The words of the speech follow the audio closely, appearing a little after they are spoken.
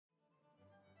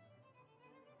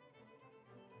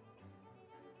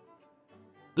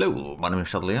Hello, my name is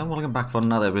Shuttley and welcome back for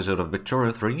another episode of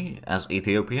Victoria 3 as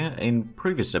Ethiopia. In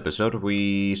previous episode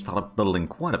we started building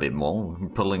quite a bit more,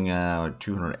 building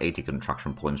 280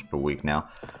 construction points per week now,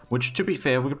 which to be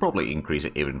fair we could probably increase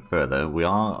it even further. We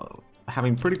are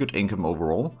having pretty good income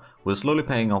overall. We're slowly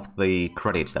paying off the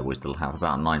credits that we still have,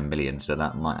 about 9 million, so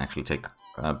that might actually take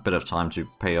a bit of time to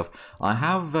pay off. I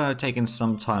have taken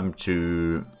some time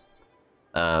to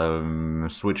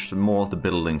switch more of the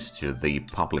buildings to the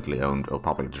publicly owned or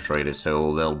publicly traded,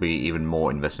 so there'll be even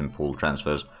more investment pool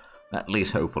transfers, at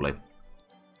least hopefully.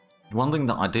 One thing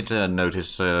that I did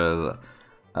notice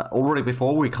already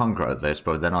before we conquered this,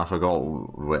 but then I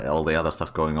forgot with all the other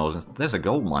stuff going on. There's a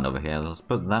gold mine over here. Let's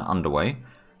put that underway,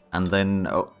 and then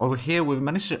over here we've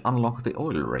managed to unlock the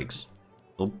oil rigs.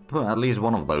 We'll put at least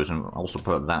one of those and also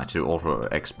put that to auto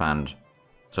expand.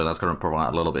 So that's going to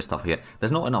provide a little bit of stuff here.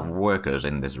 There's not enough workers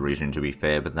in this region, to be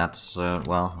fair, but that's,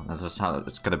 well, that's just how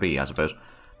it's going to be, I suppose.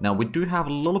 Now, we do have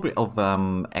a little bit of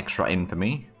extra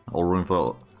infamy, or room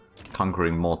for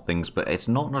conquering more things, but it's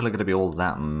not really going to be all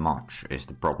that much, is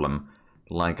the problem.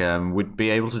 Like, we'd be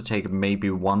able to take maybe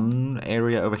one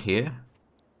area over here.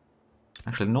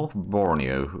 Actually, North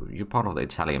Borneo, you're part of the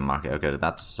Italian market. Okay,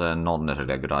 that's not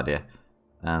necessarily a good idea.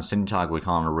 Sintag we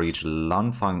can't reach.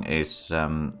 Lanfang is...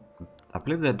 I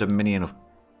believe they're Dominion of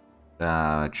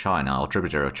China, or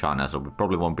tributary of China, so we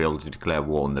probably won't be able to declare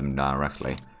war on them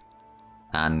directly.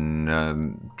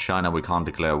 And China we can't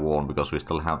declare war on because we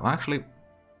still have... Actually,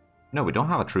 no, we don't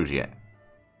have a truce yet.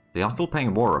 They are still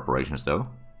paying war reparations though,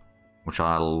 which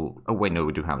I'll... Oh wait, no,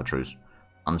 we do have a truce.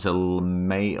 Until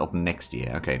May of next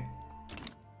year, okay.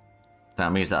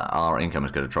 That means that our income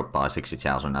is going to drop by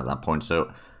 60,000 at that point,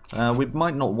 so we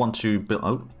might not want to build...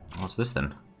 Oh, what's this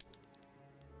then?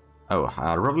 Oh,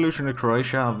 Revolution in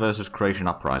Croatia versus Croatian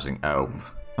Uprising. Oh.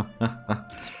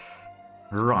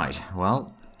 Right,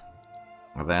 well,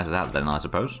 there's that then, I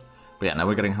suppose. But yeah, now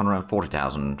we're getting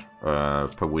 140,000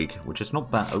 per week, which is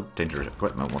not bad. Oh, dangerous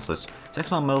equipment, what's this?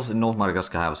 Textile mills in North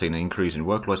Madagascar have seen an increase in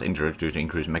workload injuries due to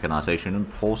increased mechanization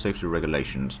and poor safety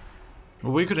regulations.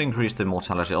 We could increase the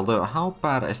mortality, although how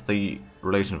bad is the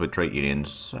relations with trade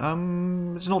unions?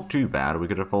 It's not too bad. We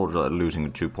could afford losing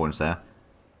 2 points there.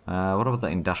 What about the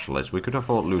industrialists? We could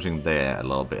afford losing there a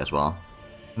little bit as well.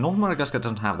 North Madagascar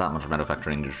doesn't have that much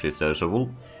manufacturing industries though, so we'll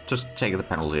just take the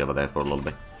penalty over there for a little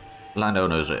bit.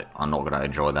 Landowners are not going to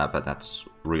enjoy that, but that's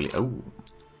really...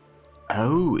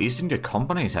 Oh, East India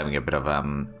Company is having a bit of...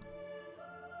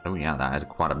 Oh yeah, that is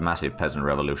quite a massive peasant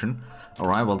revolution.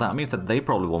 Alright, well that means that they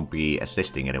probably won't be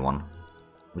assisting anyone,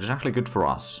 which is actually good for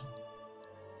us.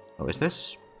 Oh, is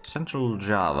this Central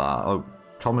Java? Oh,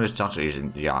 Communist Dutch East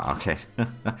Indies, yeah, okay.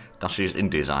 Dutch East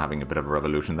Indies are having a bit of a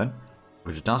revolution then.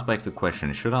 Which does beg the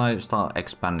question, should I start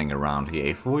expanding around here?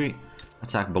 If we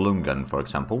attack Balungan, for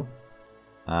example,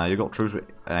 you got troops with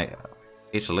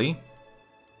Italy.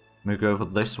 We go for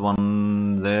this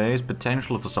one. There is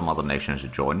potential for some other nations to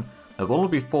join. There will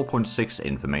only be 4.6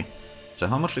 infamy. So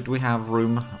how much did we have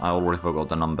room? I already forgot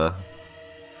the number.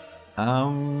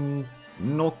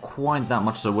 Not quite that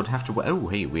much, so would have to... Oh,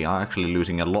 hey, we are actually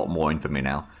losing a lot more infamy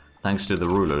now, thanks to the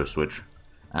ruler switch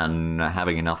and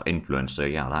having enough influence. So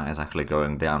yeah, that is actually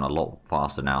going down a lot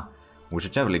faster now, which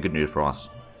is definitely good news for us.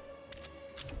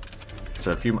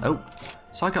 So a few... Oh,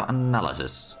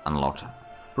 psychoanalysis unlocked.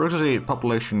 Bureaucracy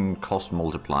population cost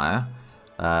multiplier,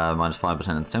 minus 5%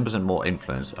 and 10% more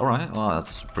influence. Alright, well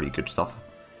that's pretty good stuff.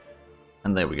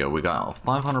 And there we go, we got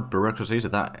 500 bureaucracy, so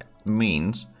that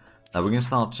means... we can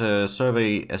start to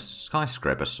survey a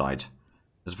skyscraper site.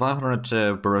 There's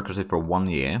 500 bureaucracy for 1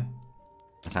 year.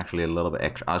 That's actually a little bit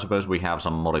extra. I suppose we have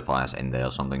some modifiers in there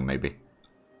or something, maybe.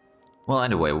 Well,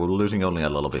 anyway, we're losing only a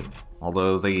little bit.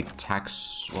 Although the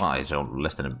tax... Well, it's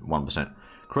less than 1%.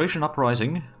 Croatian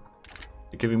Uprising.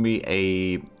 You're giving me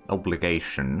a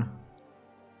obligation.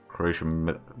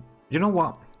 Croatian... You know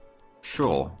what?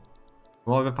 Sure.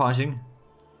 What are we fighting?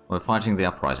 We're fighting the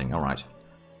Uprising, alright.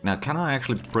 Now, can I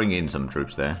actually bring in some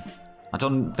troops there? I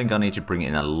don't think I need to bring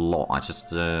in a lot. I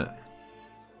just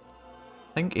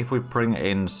think if we bring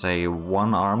in, say,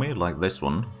 one army, like this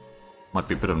one, might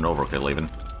be a bit of an overkill even,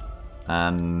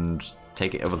 and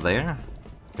take it over there,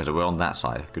 because we're on that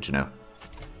side. Good to know.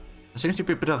 There seems to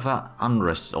be a bit of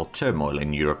unrest or turmoil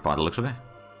in Europe by the looks of it.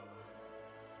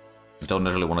 I don't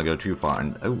necessarily want to go too far.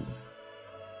 And oh,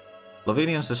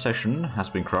 Slovenian secession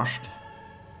has been crushed.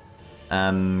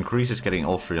 And Greece is getting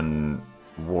Austrian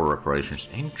war reparations.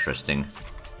 Interesting.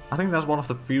 I think that's one of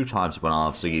the few times when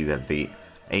I've seen that the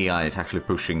AI is actually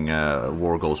pushing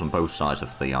war goals on both sides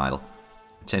of the Isle.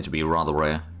 It tends to be rather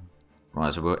rare.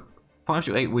 Right, so we're 5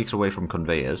 to 8 weeks away from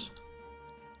conveyors.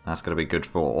 That's going to be good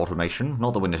for automation.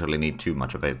 Not that we necessarily need too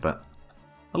much of it, but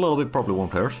a little bit probably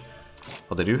won't hurt.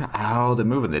 But they do... Oh, they're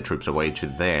moving their troops away to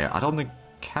there. I don't think...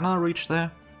 Can I reach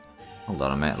there? Hold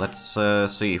on a minute. Let's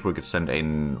see if we could send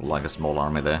in, like, a small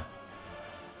army there.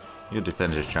 Your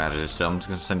defensive strategist, so I'm just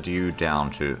going to send you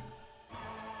down to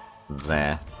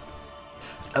there.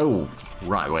 Oh,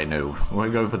 right, wait, no. We're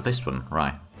going for this one,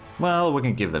 right. Well, we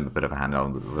can give them a bit of a hand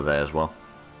over there as well.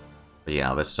 But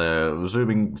yeah, this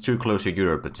zooming too close to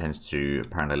Europe tends to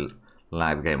apparently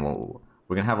lag the game. Well,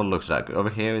 we can have a look at that.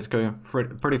 Over here, it's going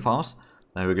pretty fast.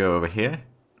 There we go over here.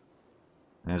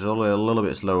 And it's only a little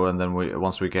bit slower, and then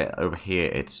once we get over here,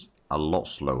 it's a lot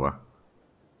slower.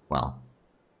 Well,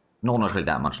 not necessarily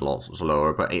that much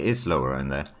slower, but it is slower in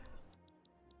there.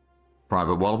 Right,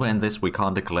 but while we're in this, we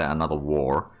can't declare another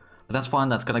war. But that's fine,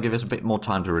 that's going to give us a bit more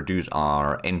time to reduce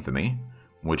our infamy,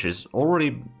 which is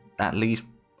already at least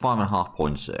 5.5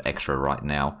 points extra right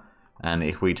now. And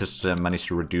if we just manage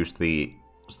to reduce the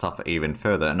stuff even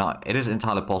further, now it is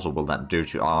entirely possible that due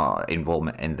to our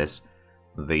involvement in this,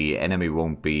 the enemy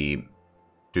won't be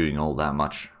doing all that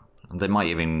much. They might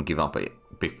even give up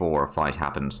before a fight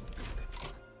happens.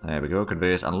 There we go,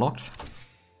 conveyors unlocked.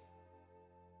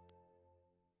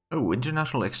 Oh,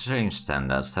 international exchange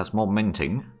standards has more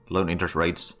minting. Loan interest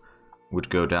rates would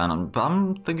go down. But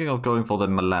I'm thinking of going for the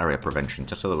malaria prevention,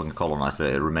 just so that we can colonize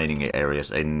the remaining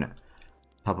areas in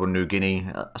Papua New Guinea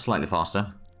slightly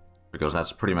faster. Because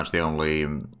that's pretty much the only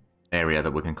area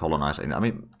that we can colonize in. I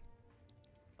mean,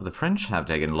 the French have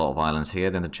taken a lot of islands here,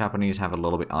 then the Japanese have a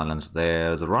little bit islands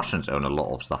there, the Russians own a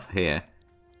lot of stuff here.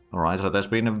 Alright, so there's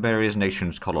been various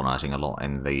nations colonizing a lot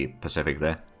in the Pacific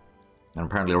there. And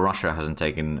apparently Russia hasn't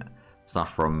taken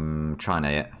stuff from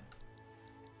China yet.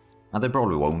 And they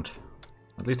probably won't.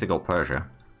 At least they got Persia.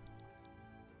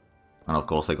 And of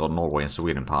course they got Norway and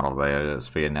Sweden part of their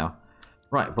sphere now.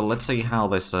 Right, well let's see how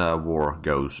this war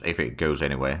goes, if it goes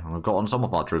anyway. We've gotten some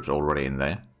of our troops already in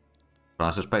there. But I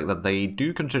suspect that they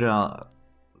do consider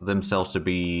themselves to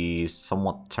be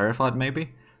somewhat terrified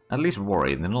maybe? At least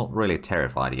worried, they're not really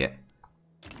terrified yet.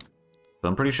 But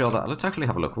I'm pretty sure that... Let's actually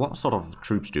have a look. What sort of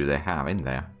troops do they have in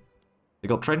there? They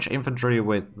got trench infantry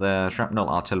with shrapnel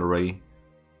artillery,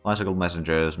 bicycle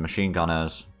messengers, machine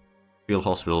gunners, field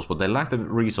hospitals, but they lack the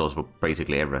resource for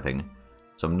basically everything.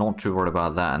 So I'm not too worried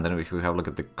about that. And then if we have a look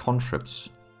at the conscripts,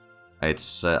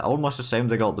 it's almost the same.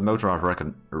 They got the motorized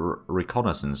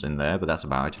reconnaissance in there, but that's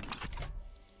about it.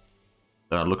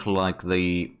 Looks like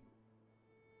the...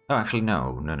 Oh, actually,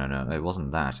 no, it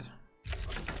wasn't that.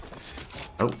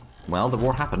 Oh, well, the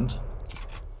war happened.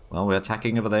 Well, we're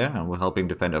attacking over there, and we're helping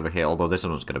defend over here, although this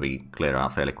one's going to be cleared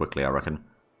out fairly quickly, I reckon.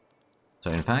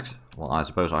 So, in fact, what I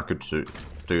suppose I could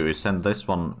do is send this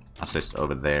one assist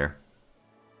over there.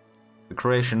 The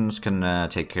Croatians can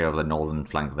take care of the northern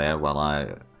flank there, while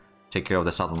I take care of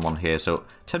the southern one here. So,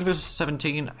 10 versus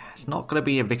 17, it's not going to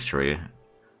be a victory,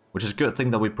 which is a good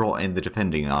thing that we brought in the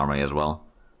defending army as well.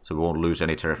 So we won't lose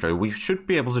any territory. We should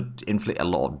be able to inflict a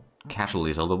lot of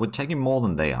casualties, although we're taking more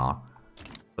than they are.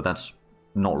 But that's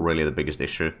not really the biggest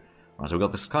issue. Right, so we've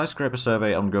got the skyscraper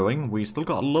survey ongoing. We still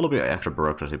got a little bit of extra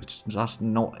bureaucracy, but it's just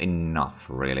not enough,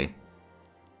 really.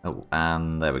 Oh,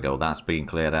 and there we go. That's being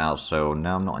cleared out, so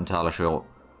now I'm not entirely sure.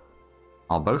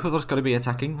 Are both of us going to be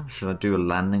attacking? Should I do a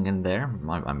landing in there?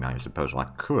 I mean, I suppose I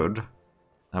could.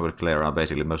 That would clear out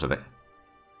basically most of it.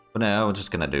 But no, I'm just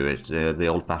going to do it the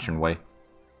old-fashioned way.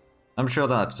 I'm sure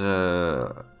that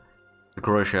the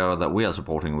Croatia that we are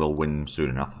supporting will win soon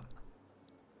enough.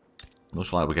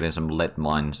 Looks like we're getting some lead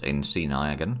mines in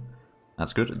Sinai again.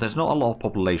 That's good. There's not a lot of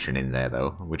population in there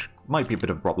though, which might be a bit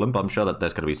of a problem, but I'm sure that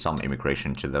there's going to be some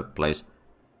immigration to the place.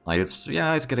 Like it's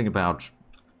getting about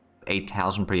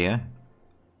 8,000 per year,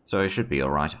 so it should be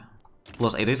alright.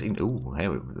 Plus it is in... Ooh,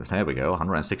 there we go,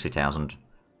 160,000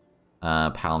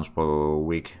 pounds per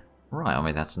week. Right, I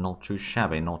mean that's not too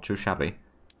shabby, not too shabby.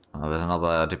 There's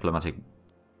another diplomatic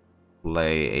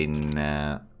play in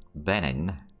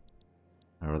Benin.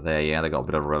 Over there, yeah, they got a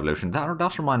bit of a revolution. That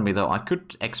does remind me, though, I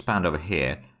could expand over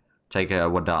here, take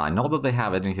Wadai. Not that they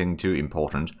have anything too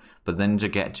important, but then to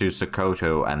get to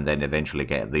Sokoto and then eventually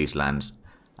get these lands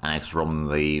annexed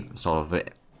from the sort of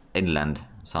inland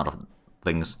side of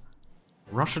things.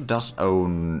 Russia does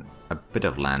own a bit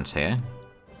of land here.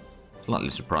 Slightly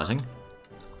surprising.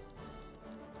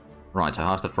 Right, so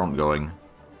how's the front going?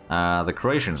 The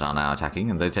Croatians are now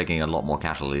attacking, and they're taking a lot more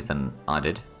casualties than I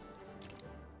did.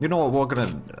 You know what, we're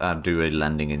gonna do a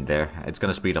landing in there. It's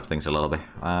gonna speed up things a little bit.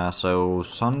 So,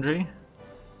 Sundry.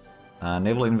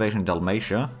 Naval invasion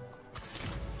Dalmatia.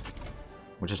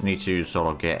 We just need to sort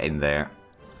of get in there.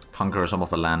 Conquer some of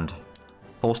the land.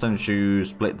 Force them to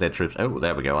split their troops. Oh,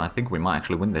 there we go. I think we might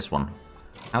actually win this one.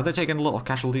 Have they taken a lot of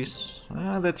casualties?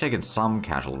 They've taken some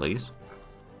casualties.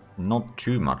 Not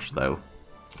too much, though.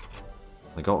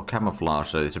 They got camouflage,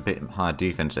 so it's a bit higher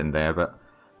defense in there, but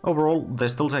overall, they're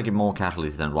still taking more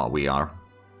casualties than what we are.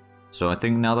 So I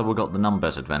think now that we've got the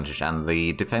numbers advantage, and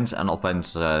the defense and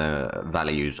offense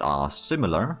values are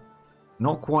similar,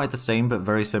 not quite the same, but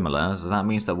very similar, so that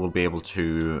means that we'll be able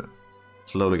to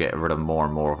slowly get rid of more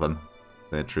and more of them.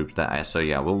 The troops there. So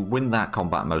yeah, we'll win that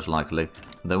combat most likely.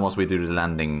 And then once we do the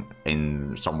landing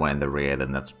in somewhere in the rear,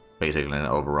 then that's basically going to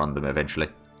overrun them eventually.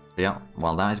 But yeah,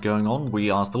 while that is going on, we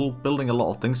are still building a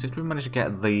lot of things. Did we manage to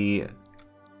get the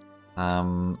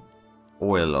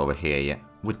oil over here yet?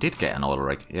 We did get an oil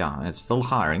rig. Yeah, it's still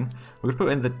hiring. We could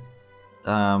put in the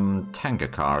tanker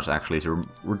cars actually to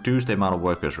reduce the amount of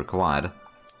workers required.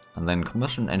 And then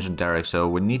combustion engine derrick, so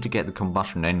we need to get the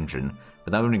combustion engine,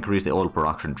 but that would increase the oil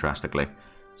production drastically.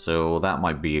 So that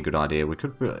might be a good idea. We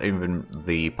could put even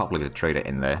the public trader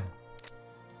in there.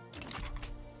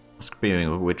 Speaking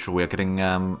of which, we are getting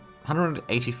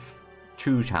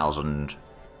 182,000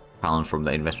 pounds from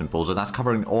the investment pool, so that's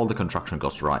covering all the construction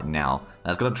costs right now.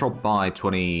 That's going to drop by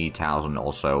 20,000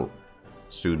 or so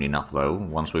soon enough, though,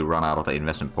 once we run out of the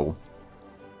investment pool.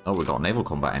 Oh, we got naval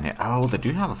combat in here. Oh, they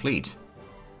do have a fleet.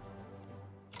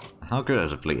 How good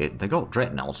is a fleet? They got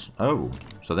dreadnoughts. Oh,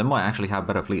 so they might actually have a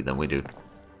better fleet than we do.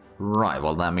 Right,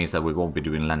 well that means that we won't be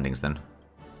doing landings then.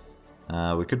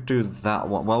 We could do that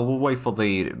one. Well, we'll wait for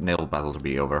the naval battle to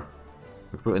be over.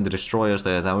 We put in the destroyers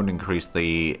there, that would increase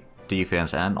the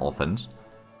defense and offense.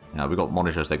 We got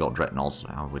monitors, they got dreadnoughts.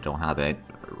 We don't have the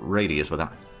radius for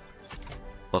that.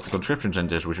 Plus the conscription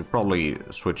centers, we should probably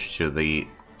switch to the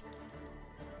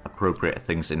appropriate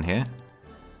things in here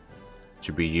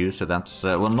to be used, so that's,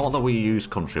 well, not that we use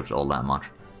conscripts all that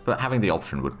much, but having the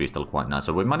option would be still quite nice.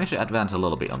 So we managed to advance a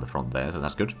little bit on the front there, so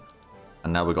that's good.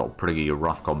 And now we've got pretty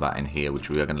rough combat in here, which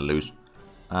we are going to lose.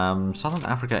 Southern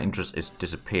Africa interest is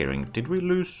disappearing. Did we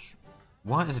lose?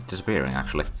 Why is it disappearing,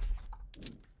 actually?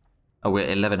 Oh, we're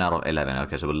 11 out of 11.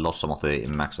 Okay, so we lost some of the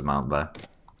max amount there.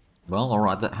 Well,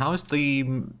 alright. How is the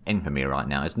infamy right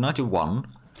now? It's 91.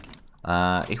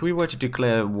 If we were to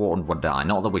declare war on Wadai,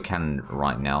 not that we can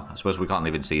right now. I suppose we can't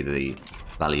even see the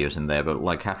values in there, but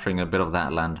like capturing a bit of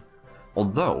that land.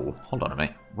 Although, hold on a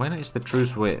minute. When is the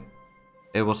truce with...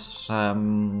 It was,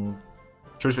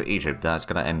 truce with Egypt. That's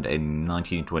going to end in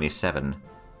 1927.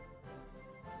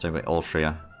 Same with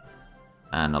Austria.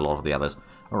 And a lot of the others.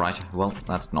 Alright, well,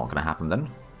 that's not going to happen then.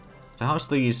 So how's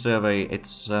the survey?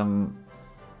 It's, oh,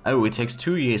 it takes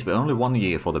 2 years, but only 1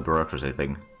 year for the bureaucracy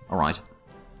thing. Alright.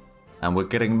 And we're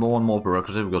getting more and more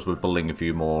bureaucracy because we're building a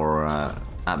few more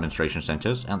administration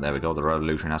centers. And there we go, the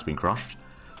revolution has been crushed.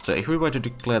 So if we were to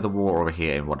declare the war over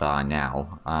here in Wadai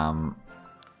now, how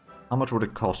much would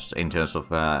it cost in terms of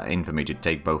infamy to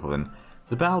take both of them?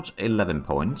 It's about 11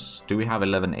 points. Do we have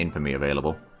 11 infamy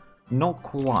available? Not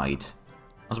quite.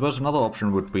 I suppose another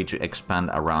option would be to expand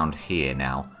around here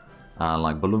now.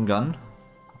 Like balloon gun.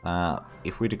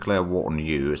 If we declare war on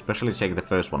you, especially take the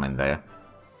first one in there,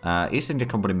 East India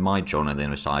Company might join on the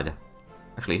other side.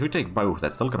 Actually, if we take both,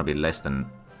 that's still going to be less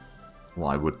than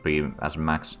what I would be as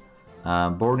max.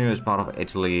 Borneo is part of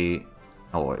Italy.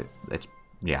 Oh, it's,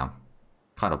 yeah,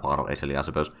 kind of part of Italy, I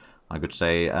suppose. I could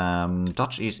say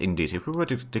Dutch East Indies. If we were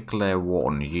to declare war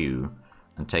on you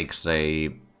and take,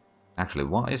 say... Actually,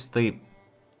 what is the...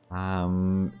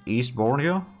 East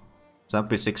Borneo? So that would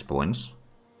be 6 points.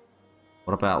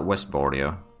 What about West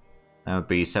Borneo? That would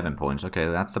be 7 points. Okay,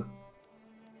 that's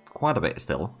quite a bit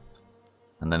still.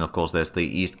 And then, of course, there's the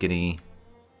East Guinea,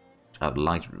 which I'd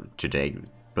like today,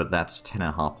 but that's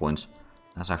 10.5 points.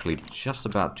 That's actually just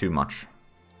about too much.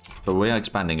 But we are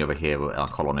expanding over here with our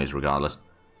colonies regardless.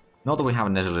 Not that we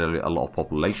haven't necessarily a lot of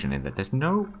population in there. There's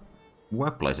no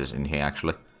workplaces in here,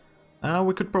 actually.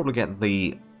 We could probably get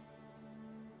the...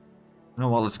 Oh,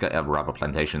 well, let's get a rubber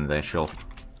plantation there, sure.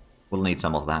 We'll need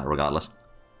some of that regardless.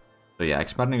 So yeah,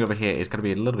 expanding over here is going to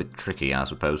be a little bit tricky, I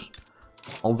suppose.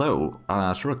 Although,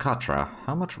 Surakatra,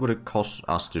 how much would it cost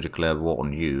us to declare war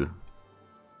on you?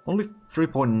 Only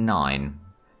 3.9.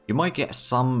 You might get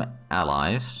some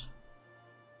allies,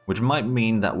 which might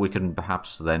mean that we can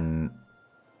perhaps then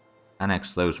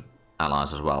annex those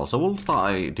allies as well. So we'll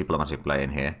start a diplomatic play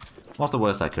in here. What's the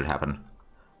worst that could happen?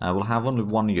 We'll have only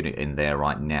 1 unit in there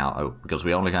right now. Oh, because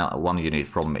we only got 1 unit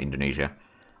from Indonesia.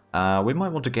 We might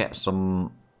want to get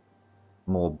some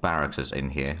more barracks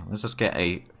in here. Let's just get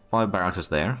 5 barracks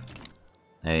there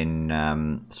in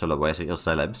Sulawesi or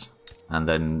Celebes. And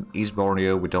then East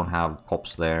Borneo, we don't have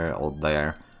pops there or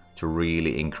there to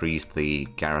really increase the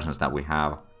garrisons that we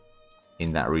have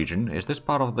in that region. Is this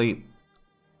part of the...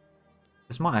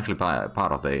 This might actually be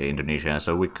part of the Indonesia,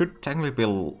 so we could technically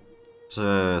build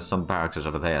some barracks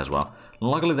over there as well.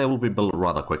 Luckily, they will be built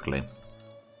rather quickly.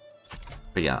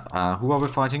 But yeah, who are we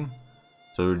fighting?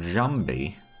 So,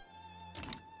 Jambi.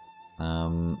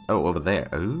 Oh, over there.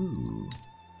 Oh.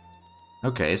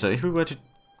 Okay, so if we were to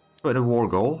put a war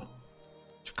goal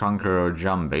to conquer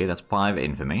Jambi, that's 5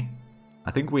 infamy.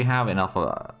 I think we have enough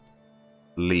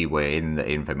leeway in the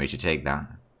infamy to take that.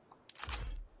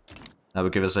 That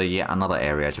would give us yet another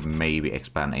area to maybe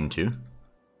expand into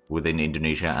within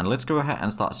Indonesia. And let's go ahead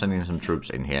and start sending some troops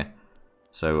in here.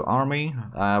 So, army.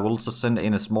 We'll just send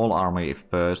in a small army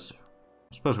first.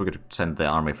 I suppose we could send the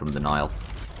army from the Nile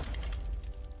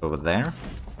over there.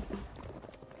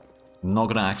 Not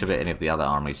going to activate any of the other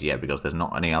armies yet because there's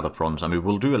not any other fronts. I mean,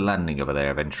 we'll do a landing over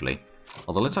there eventually.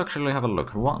 Although, let's actually have a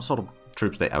look. What sort of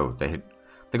troops they... Oh,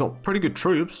 they got pretty good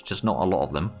troops, just not a lot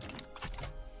of them.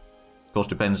 Of course,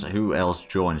 depends who else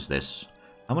joins this.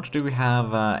 How much do we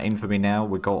have infamy now?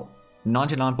 We got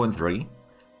 99.3.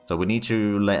 So we need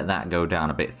to let that go down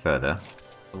a bit further.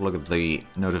 Look at the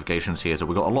notifications here. So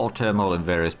we've got a lot of turmoil in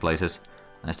various places.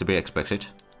 That's to be expected.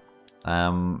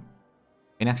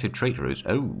 Inactive trade routes.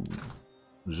 Oh.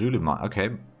 Zulu might. Okay.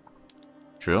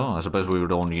 Sure. I suppose we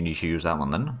would only need to use that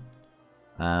one then.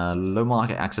 Low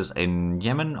market access in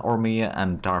Yemen, Oromia,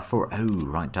 and Darfur. Oh,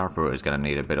 right. Darfur is going to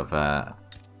need a bit of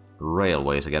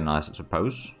railways again, I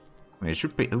suppose. I mean, it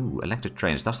should be... Ooh, electric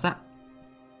trains. Does that...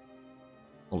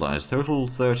 Hold on. It's total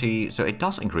 30... So it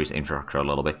does increase infrastructure a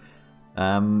little bit.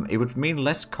 It would mean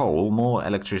less coal, more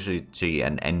electricity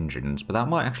and engines, but that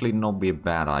might actually not be a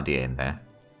bad idea in there.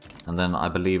 And then I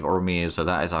believe Oromia, so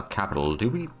that is our capital.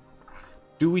 Do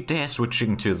we dare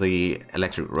switching to the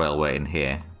electric railway in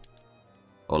here?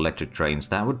 Or electric trains?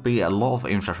 That would be a lot of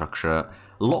infrastructure, a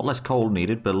lot less coal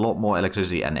needed, but a lot more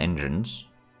electricity and engines.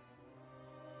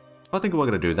 I think we're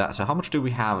going to do that. So how much do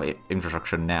we have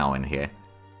infrastructure now in here?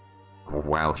 Oh,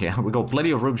 wow, yeah, we've got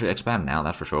plenty of room to expand now,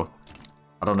 that's for sure.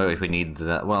 I don't know if we need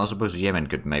that. Well, I suppose Yemen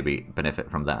could maybe benefit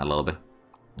from that a little bit.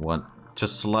 What?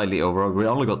 Just slightly over. We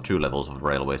only got 2 levels of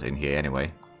railways in here anyway.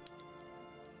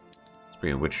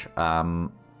 Speaking of which,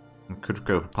 could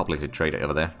go for publicly traded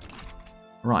over there.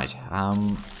 Right.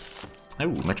 Oh,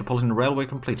 Metropolitan Railway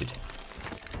completed.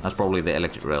 That's probably the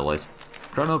electric railways.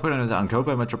 Crown opening of the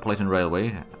Ankoba Metropolitan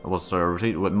Railway was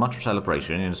received with much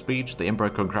celebration. In a speech, the Emperor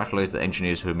congratulates the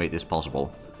engineers who made this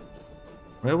possible.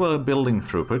 Railway building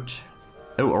throughput.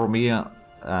 Oh, Oromia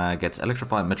gets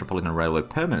electrified Metropolitan Railway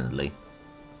permanently.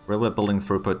 Railway building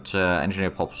throughput,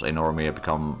 engineer pops in Oromia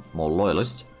become more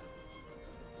loyalist.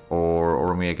 Or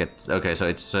Oromia gets... Okay, so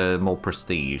it's more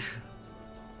prestige.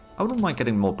 I wouldn't mind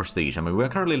getting more prestige. I mean, we're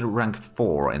currently rank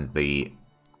 4 in the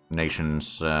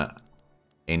nations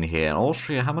in here. In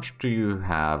Austria, how much do you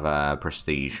have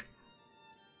prestige?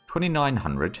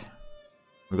 2,900.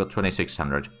 We've got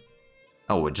 2,600.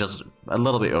 Oh, we're just a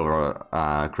little bit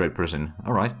over Great Britain.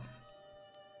 Alright.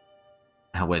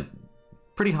 We're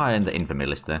pretty high in the infamy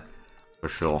list there, for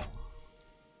sure.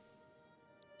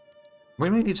 We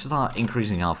may need to start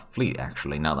increasing our fleet,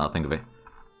 actually, now that I think of it.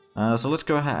 So let's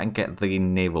go ahead and get the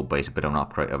naval base a bit of an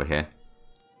upgrade over here.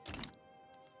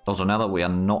 Also, now that we are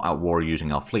not at war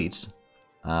using our fleets,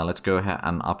 let's go ahead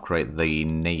and upgrade the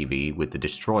navy with the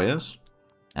destroyers,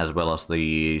 as well as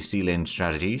the sea lane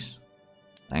strategies.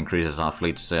 That increases our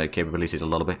fleet's capabilities a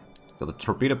little bit. Got the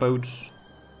torpedo boats,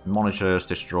 monitors,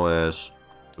 destroyers.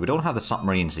 We don't have the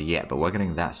submarines yet, but we're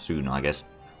getting that soon, I guess.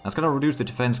 That's going to reduce the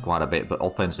defense quite a bit, but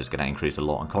offense is going to increase a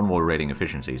lot, and convoy rating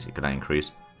efficiencies is going to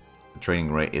increase. The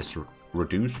training rate is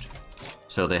reduced.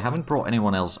 So they haven't brought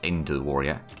anyone else into the war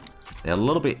yet. They're a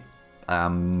little bit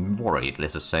worried,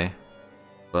 let's just say.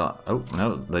 But, oh,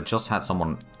 no, they just had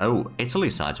someone... Oh, Italy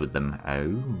sides with them.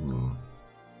 Oh.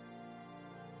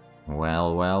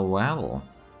 Well, well, well.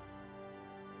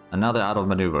 And now they're out of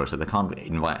maneuver, so they can't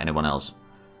invite anyone else.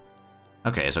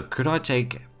 Okay, so could I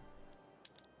take...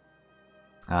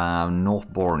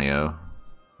 North Borneo?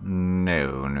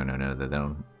 No, they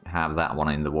don't have that one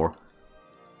in the war.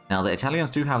 Now, the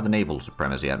Italians do have the naval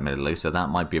supremacy, admittedly, so that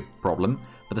might be a problem.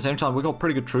 But at the same time, we've got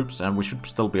pretty good troops, and we should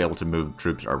still be able to move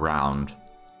troops around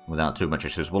without too much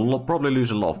issues. We'll probably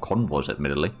lose a lot of convoys,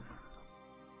 admittedly.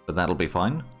 But that'll be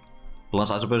fine.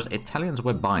 Plus, I suppose Italians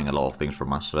were buying a lot of things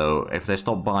from us, so if they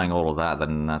stop buying all of that,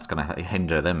 then that's going to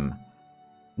hinder them.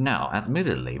 Now,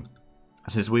 admittedly,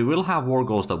 since we will have war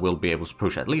goals that will be able to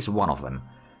push at least one of them,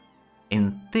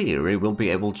 in theory, we'll be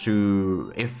able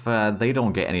to, if they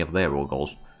don't get any of their war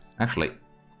goals. Actually,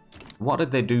 what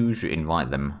did they do to invite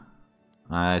them?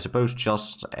 I suppose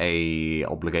just a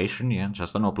obligation, yeah,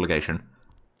 just an obligation.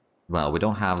 well, we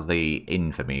don't have the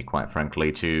infamy, quite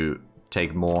frankly, to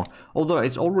take more. Although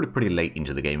it's already pretty late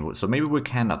into the game, so maybe we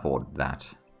can afford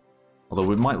that. Although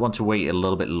we might want to wait a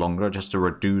little bit longer just to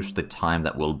reduce the time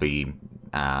that will be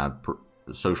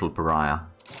social pariah.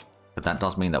 But that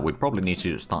does mean that we probably need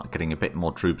to start getting a bit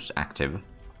more troops active.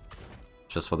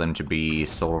 Just for them to be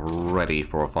sort of ready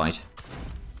for a fight.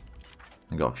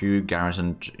 We got a few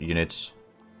garrisoned units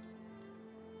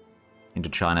into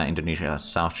China, Indonesia,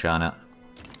 South China.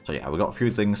 So yeah, we got a few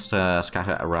things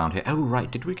scattered around here. Oh right,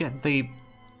 did we get the...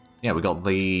 Yeah, we got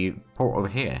the port over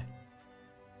here.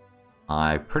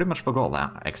 I pretty much forgot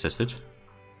that existed.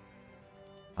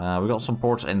 We got some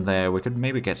ports in there. We could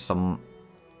maybe get some...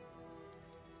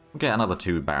 Get another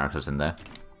 2 barracks in there.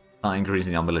 Start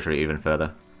increasing our military even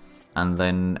further. And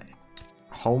then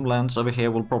homelands over here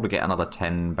will probably get another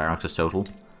 10 barracks total.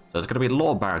 So it's going to be a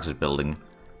lot of barracks building.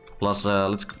 Plus,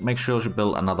 let's make sure to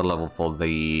build another level for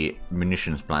the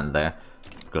munitions plant there.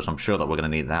 Because I'm sure that we're going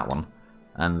to need that one.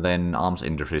 And then arms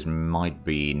industries might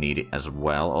be needed as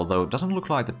well. Although it doesn't look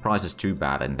like the price is too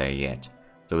bad in there yet.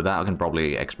 So that can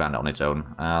probably expand on its own.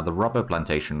 The rubber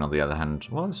plantation, on the other hand,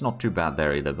 well, it's not too bad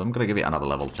there either. But I'm going to give it another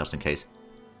level just in case.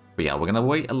 But yeah, we're going to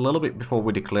wait a little bit before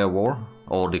we declare war.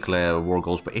 Or declare war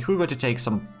goals. But if we were to take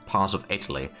some parts of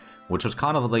Italy, which was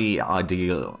kind of the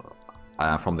ideal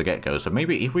from the get-go. So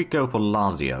maybe if we go for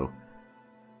Lazio.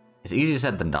 It's easier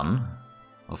said than done,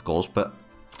 of course. But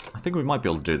I think we might be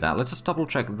able to do that. Let's just double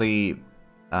check the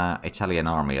Italian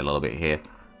army a little bit here.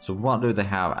 So what do they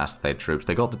have as their troops?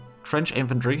 They got the trench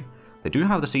infantry. They do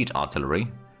have the siege artillery.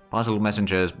 Bicycle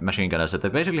messengers, machine gunners. So they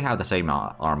basically have the same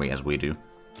army as we do.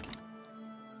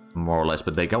 More or less,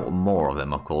 but they got more of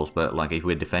them, of course. But like, if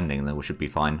we're defending, then we should be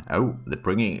fine. Oh, they're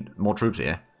bringing more troops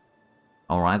here.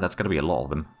 Alright, that's going to be a lot of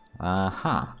them.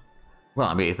 Well,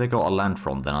 I mean, if they got a land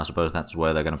front, then I suppose that's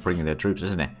where they're going to bring in their troops,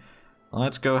 isn't it?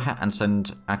 Let's go ahead and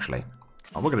send... Actually,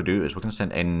 what we're going to do is we're going to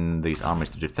send in these armies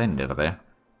to defend over there.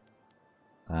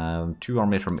 2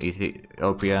 armies from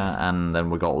Ethiopia, and then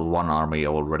we got 1 army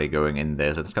already going in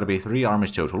there. So it's going to be 3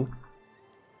 armies total.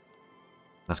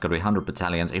 That's going to be 100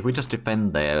 battalions. If we just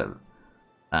defend there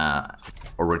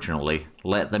originally,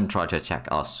 let them try to attack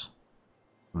us.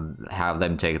 Have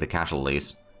them take the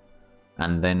casualties.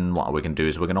 And then what we can do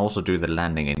is we can also do the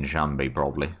landing in Jambi,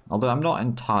 probably. Although I'm not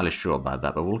entirely sure about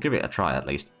that, but we'll give it a try at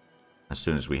least. As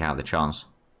soon as we have the chance.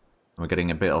 We're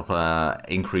getting a bit of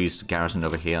increased garrison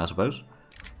over here, I suppose.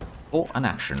 For an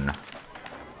action.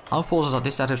 Our forces are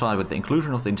dissatisfied with the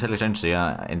inclusion of the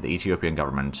intelligentsia in the Ethiopian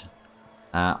government.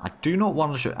 I do not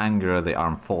want to anger the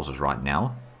armed forces right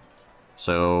now.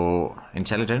 So,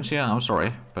 intelligentsia, I'm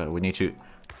sorry, but we need to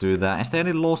do that. Is there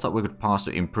any laws that we could pass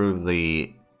to improve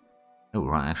the... Oh,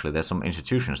 right, actually, there's some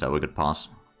institutions that we could pass.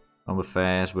 Home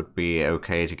affairs would be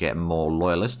okay to get more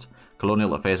loyalists.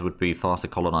 Colonial affairs would be faster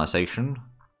colonization.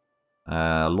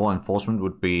 Law enforcement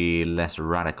would be less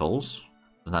radicals.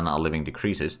 Then our living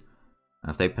decreases.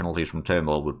 And state penalties from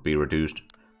turmoil would be reduced.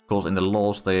 Of course, in the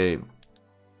laws, they...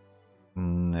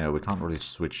 No, we can't really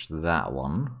switch that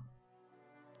one.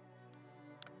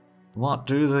 What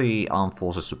do the armed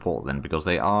forces support then? Because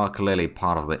they are clearly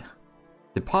part of the...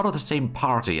 They're part of the same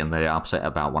party and they're upset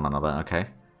about one another, okay.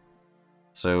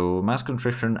 So, mass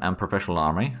conscription and professional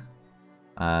army.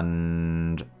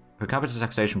 And per capita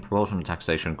taxation, proportional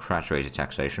taxation, graduated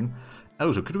taxation.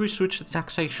 Oh, so could we switch the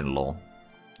taxation law?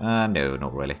 No,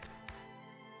 not really.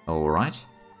 Alright.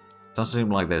 Doesn't seem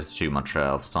like there's too much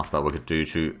of stuff that we could do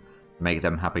to make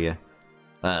them happier.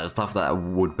 Stuff that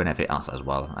would benefit us as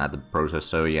well at the process.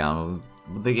 So yeah,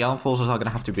 the armed forces are going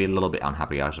to have to be a little bit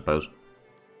unhappy, I suppose.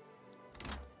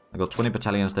 I got 20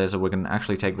 battalions there, so we can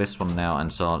actually take this one now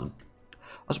and start...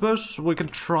 I suppose we can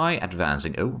try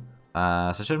advancing. Oh,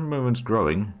 secession movement's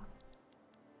growing.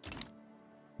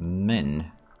 Men.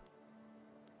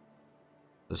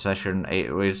 Secession,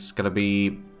 it was going to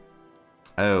be...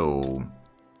 Oh,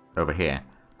 over here.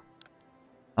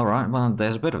 Alright, well,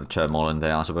 there's a bit of turmoil in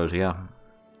there, I suppose, yeah.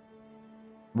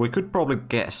 We could probably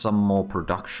get some more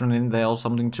production in there or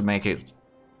something to make it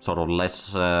sort of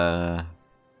less...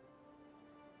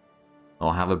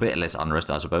 Or have a bit less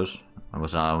unrest, I suppose. That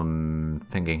was I'm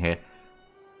thinking here.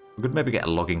 We could maybe get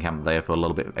a logging camp there for a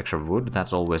little bit extra wood.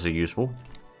 That's always useful.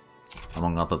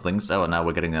 Among other things. Oh, and now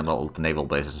we're getting a lot of naval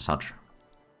bases and such.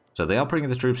 So they are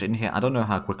bringing the troops in here. I don't know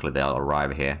how quickly they'll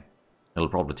arrive here. It'll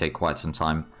probably take quite some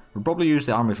time. We'll probably use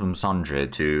the army from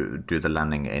Sanje to do the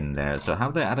landing in there. So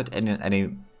have they added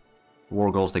any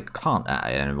war goals? They can't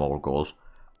add any war goals.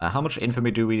 How much infamy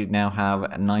do we now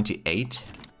have? 98.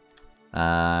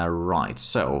 Right,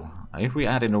 so if we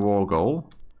add in a war goal,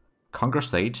 Conquer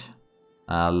State,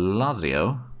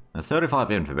 Lazio,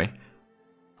 35 infamy.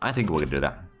 I think we can do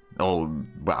that. Oh,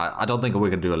 but I don't think we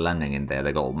can do a landing in there.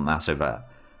 They got a massive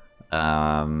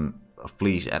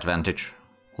fleet advantage.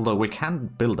 Although we can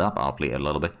build up our fleet a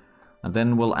little bit. And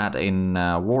then we'll add in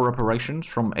war operations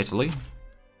from Italy.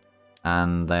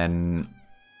 And then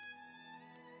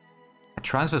a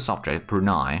transfer subject,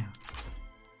 Brunei.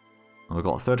 We've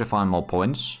got 35 more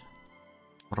points.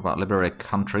 What about liberate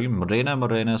country?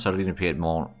 Modena, Sardinia,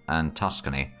 Piedmont, and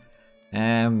Tuscany.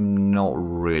 I'm not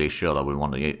really sure that we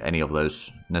want any of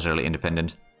those necessarily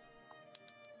independent.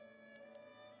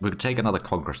 We could take another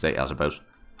conquer state, I suppose.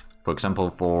 For example,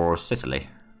 for Sicily.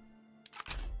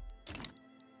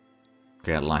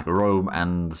 Okay, like Rome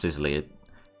and Sicily.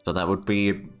 So that would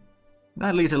be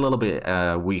at least a little bit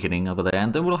weakening over there.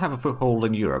 And then we'll have a foothold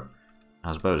in Europe.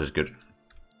 I suppose it's good.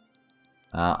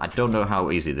 I don't know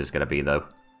how easy this is going to be, though.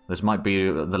 This might be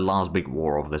the last big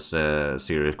war of this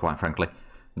series, quite frankly.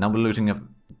 Now we're losing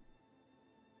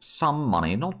some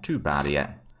money, not too bad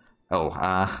yet. Oh,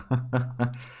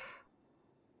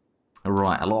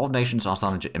 right, a lot of nations are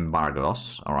starting to embargo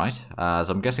us, alright.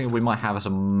 So I'm guessing we might have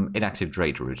some inactive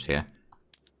trade routes here.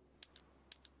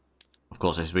 Of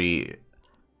course, if we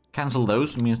cancel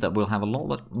those, it means that we'll have a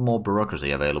lot more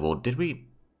bureaucracy available. Did we...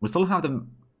 We still have the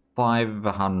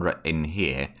 500 in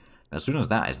here. As soon as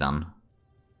that is done...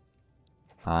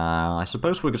 I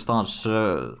suppose we could start...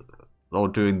 or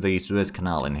doing the Suez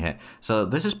Canal in here. So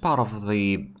this is part of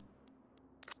the...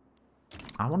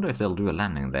 I wonder if they'll do a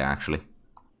landing there, actually.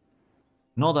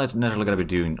 Not that it's necessarily going to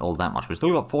be doing all that much. We've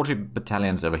still got 40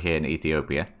 battalions over here in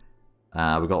Ethiopia.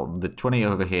 We've got the 20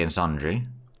 over here in Sanji.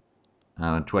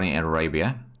 20 in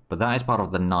Arabia. But that is part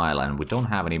of the Nile, and we don't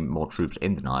have any more troops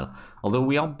in the Nile. Although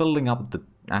we are building up the...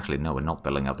 Actually, no, we're not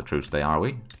building up the troops there, are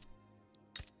we?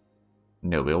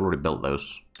 No, we already built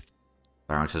those.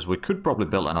 Barracks. We could probably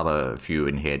build another few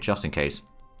in here, just in case.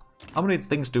 How many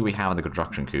things do we have in the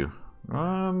construction queue?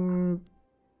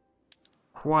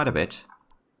 Quite a bit.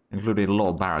 Including a lot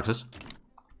of barracks.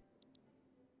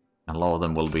 And a lot of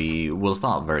them will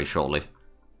start very shortly.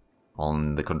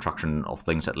 On the construction of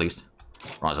things, at least.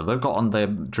 Right, so they've got on their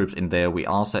troops in there. We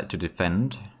are set to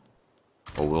defend.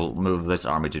 Or we'll move this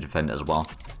army to defend as well.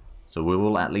 So we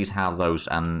will at least have those.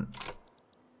 And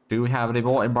do we have any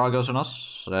more embargoes on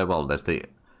us? Well, there's the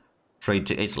trade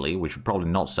to Italy. We should probably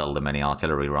not sell them any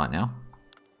artillery right now.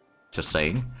 Just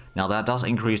saying. Now that does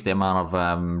increase the amount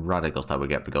of radicals that we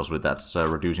get, because with that's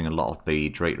reducing a lot of the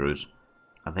trade routes.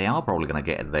 They are probably going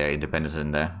to get their independence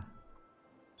in there.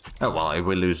 Oh well, if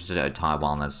we lose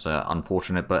Taiwan, that's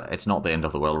unfortunate, but it's not the end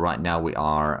of the world. Right now we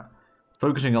are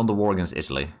focusing on the war against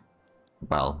Italy.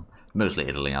 Well, mostly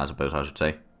Italy, I suppose I should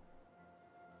say.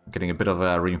 Getting a bit of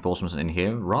reinforcements in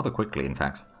here, rather quickly in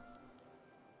fact.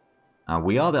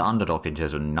 We are the underdog in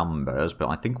terms of numbers, but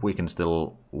I think we can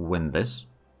still win this.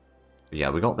 But yeah,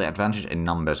 we got the advantage in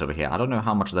numbers over here. I don't know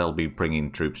how much they'll be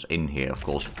bringing troops in here, of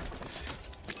course.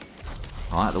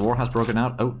 Alright, the war has broken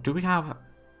out. Oh, do we have...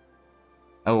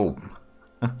 Oh,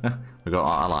 we got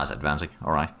our allies advancing.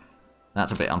 Alright,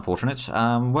 that's a bit unfortunate.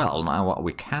 Well, now what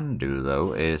we can do,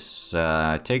 though, is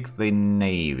take the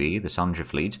navy, the Sanji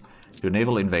fleet, do a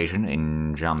naval invasion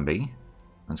in Jambi.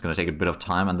 It's going to take a bit of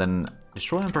time, and then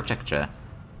destroy and protect her.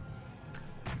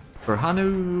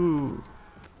 Berhanu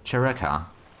Chereka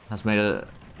has made a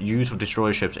use of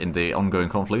destroyer ships in the ongoing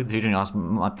conflict, teaching us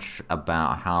much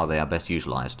about how they are best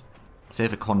utilized.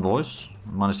 Safer convoys,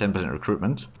 minus 10%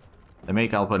 recruitment. They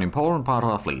make up an important part of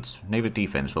our fleets. Naval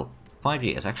defense for 5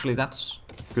 years. Actually, that's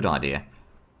a good idea.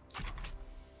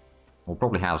 We'll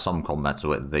probably have some combats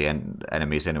with the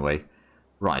enemies anyway.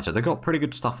 Right, so they got pretty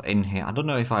good stuff in here. I don't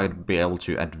know if I'd be able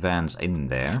to advance in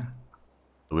there.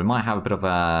 We might have a bit of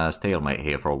a stalemate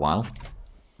here for a while.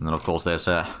 And then, of course, there's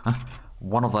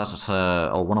one of us,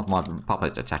 or one of my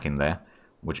puppets attacking there,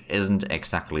 which isn't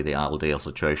exactly the ideal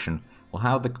situation. We'll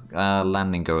have the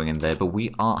landing going in there, but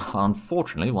we are,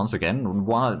 unfortunately, once again,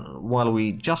 while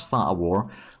we just start a war,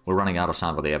 we're running out of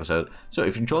time for the episode. So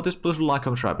if you enjoyed this, please like,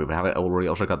 comment, subscribe if you haven't already.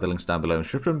 Also got the links down below in the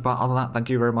description. But other than that, thank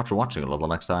you very much for watching. Until the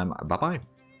next time, bye-bye.